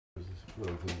So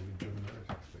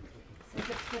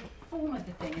the form of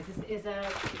the thing is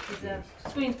a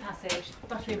screened passage,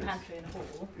 bathroom, pantry and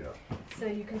hall. Yeah. So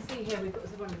you can see here we've got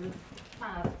one of the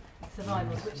fab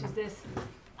survivals, which is this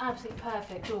absolutely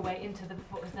perfect doorway into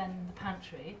what was then the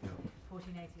pantry,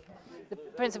 1480. The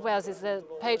Prince of Wales is the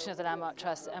patron of the Landmark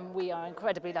Trust, and we are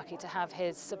incredibly lucky to have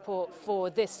his support for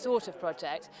this sort of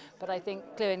project. But I think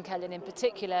LLwyn Celyn in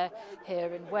particular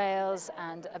here in Wales,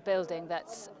 and a building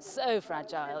that's so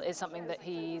fragile, is something that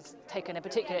he's taken a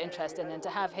particular interest in, and to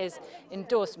have his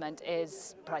endorsement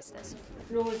is priceless. The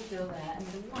floor is still there, and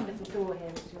there's a wonderful door here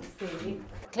which you'll see.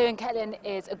 LLwyn Celyn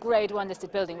is a Grade 1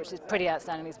 listed building, which is pretty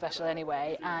outstandingly special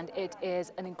anyway, and it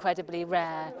is an incredibly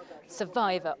rare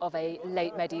survivor of a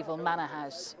late medieval manor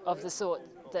house of the sort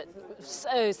that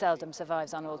so seldom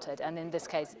survives unaltered, and in this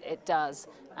case it does,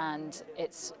 and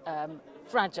it's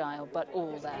fragile but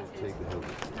all there.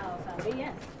 Powell family,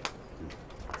 yes.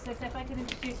 So if I could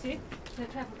introduce you to the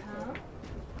travel Powell,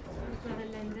 Brother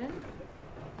Lyndon,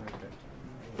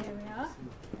 here we are,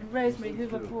 and Rosemary, who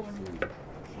were born.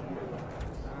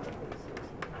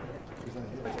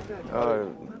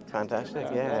 Oh, fantastic!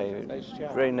 Yeah,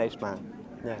 very nice man.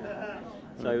 Yeah.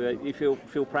 So you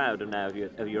feel proud now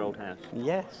of your old house?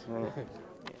 Yes.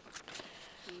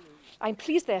 I'm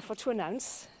pleased, therefore, to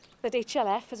announce that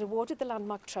HLF has awarded the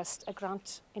Landmark Trust a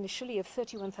grant initially of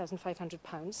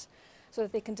 £31,500 so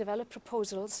that they can develop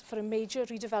proposals for a major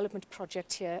redevelopment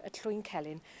project here at LLwyn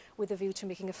Celyn with a view to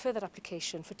making a further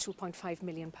application for £2.5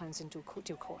 million in due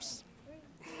course.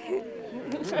 Well,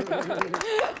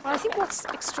 I think what's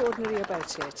extraordinary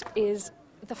about it is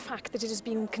the fact that it has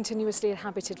been continuously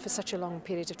inhabited for such a long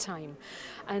period of time.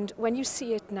 And when you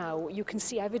see it now, you can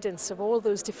see evidence of all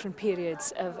those different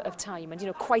periods of time,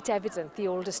 and quite evident the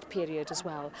oldest period as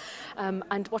well.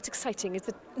 And what's exciting is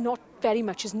that not very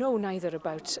much is known either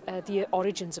about the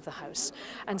origins of the house.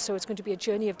 And so it's going to be a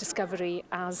journey of discovery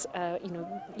as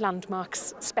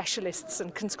landmarks specialists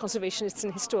and conservationists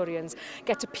and historians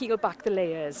get to peel back the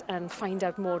layers and find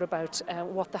out more about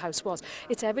what the house was.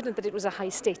 It's evident that it was a high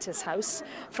status house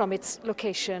from its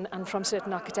location and from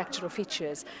certain architectural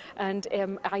features, and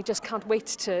I just can't wait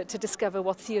to discover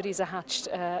what theories are hatched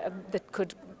that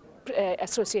could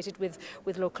associated with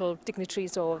local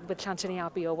dignitaries or with Llantern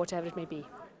Abbey or whatever it may be.